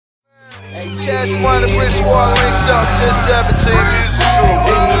Cash Money, Brick Squad linked up, 1017 music group.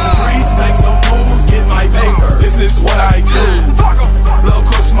 In the streets, make some moves, get my paper. This is what I do. Blow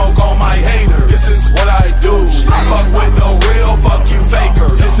cook smoke on my hater. This is what I do. Fuck with the real, fuck you faker.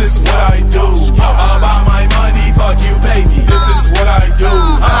 This is what I do. About my money, fuck you baby. This is what I do.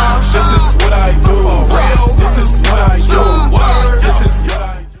 This is what I do. Real, this is what I do. This is what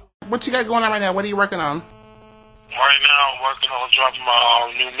I do. What you got going on right now? What are you working on? Right now, I'm working on dropping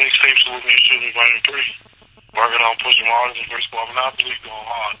my new mixtape, So With Me and Shoot Me Volume 3. Working on pushing my artists in Brick Squad Monopoly, going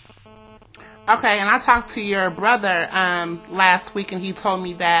hard. Okay, and I talked to your brother last week, and he told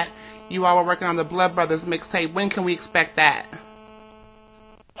me that you all were working on the Blood Brothers mixtape. When can we expect that? So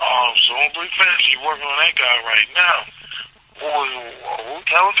I'm pretty fast. You're working on that guy right now. Who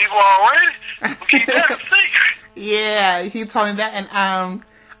telling people already? Who keep that a secret? Yeah, he told me that, and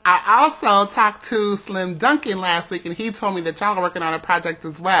I also talked to Slim Duncan last week, and he told me that y'all are working on a project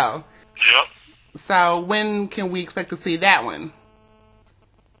as well. Yep. So when can we expect to see that one?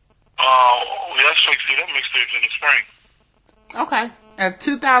 Let's fix it. That mixtape's in the spring. Okay.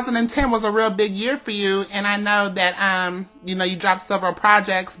 2010 was a real big year for you, and I know that you dropped several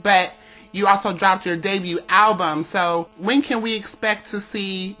projects, but you also dropped your debut album. So when can we expect to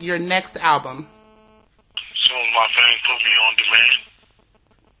see your next album? As soon as my fans put me on demand.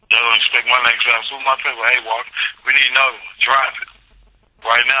 They don't expect my next album. As soon as my fans go, hey, Walk, we need another one. Drop it.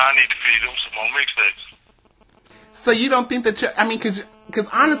 Right now, I need to feed them some more mixtapes. So you don't think that because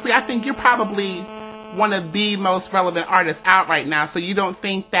honestly, I think you're probably one of the most relevant artists out right now. So you don't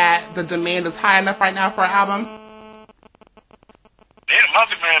think that the demand is high enough right now for an album? Yeah, my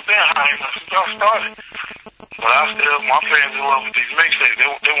demand been high enough since I started. But my fans in love with these mixtapes. They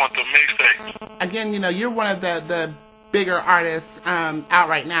want the mixtapes. Again, you're one of the bigger artists out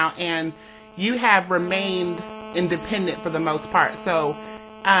right now, and you have remained independent for the most part. So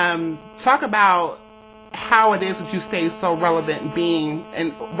talk about how it is that you stay so relevant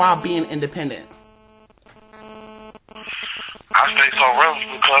while being independent. I stay so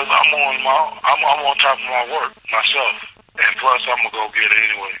relevant because I'm on top of my work myself, and plus I'm gonna go get it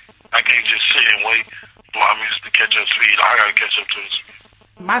anyway. I can't just sit and wait for my music to catch up speed. I gotta catch up to the speed.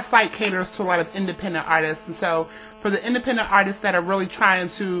 My site caters to a lot of independent artists, and so for the independent artists that are really trying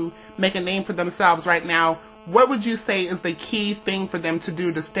to make a name for themselves right now, what would you say is the key thing for them to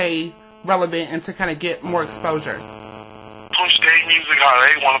do to stay relevant and to kind of get more exposure? Push their music how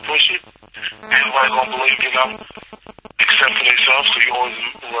they want to push it. Everybody's gonna believe in them, except for themselves. So you always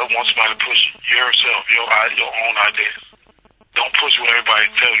want somebody to push yourself, your own idea. Don't push what everybody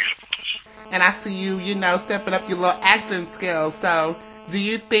tell you to push. And I see you, stepping up your little acting skills. So do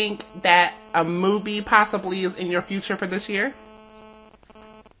you think that a movie possibly is in your future for this year?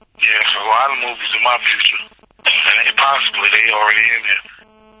 Yeah, a lot of movies in my future. And they already in there.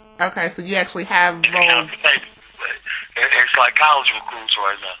 Okay, so you actually have roles. It's like college recruits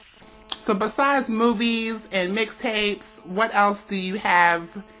right now. So besides movies and mixtapes, what else do you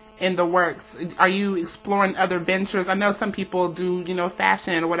have in the works? Are you exploring other ventures? I know some people do,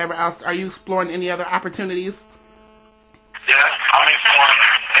 fashion or whatever else. Are you exploring any other opportunities? Yeah, I'm exploring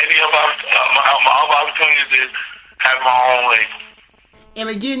any of my other opportunities is have my own label. And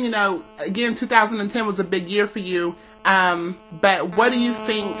again, 2010 was a big year for you. But what do you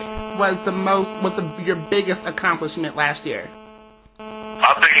think was your biggest accomplishment last year?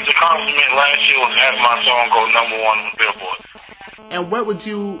 My biggest accomplishment last year was having my song go #1 on the Billboard. And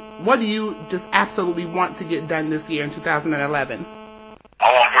what do you just absolutely want to get done this year in 2011?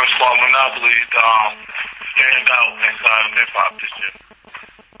 I want Brick Squad Monopoly to stand out inside of hip hop this year.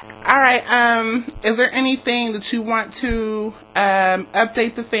 All right. Is there anything that you want to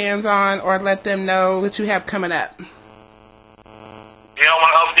update the fans on or let them know that you have coming up? Yeah, I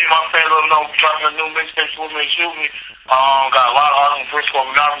want to update my fans. Let them know I'm dropping a new mixtape, So With Me and Shoot Me. Got a lot of artists on Brick Squad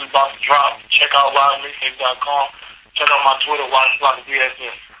Monopoly about to drop. Check out livemixtape.com. Check out my Twitter, Waka Flocka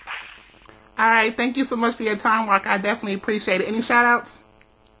BSN. All right. Thank you so much for your time, Waka. I definitely appreciate it. Any shout outs?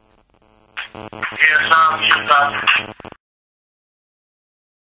 Yeah, shout out to you guys.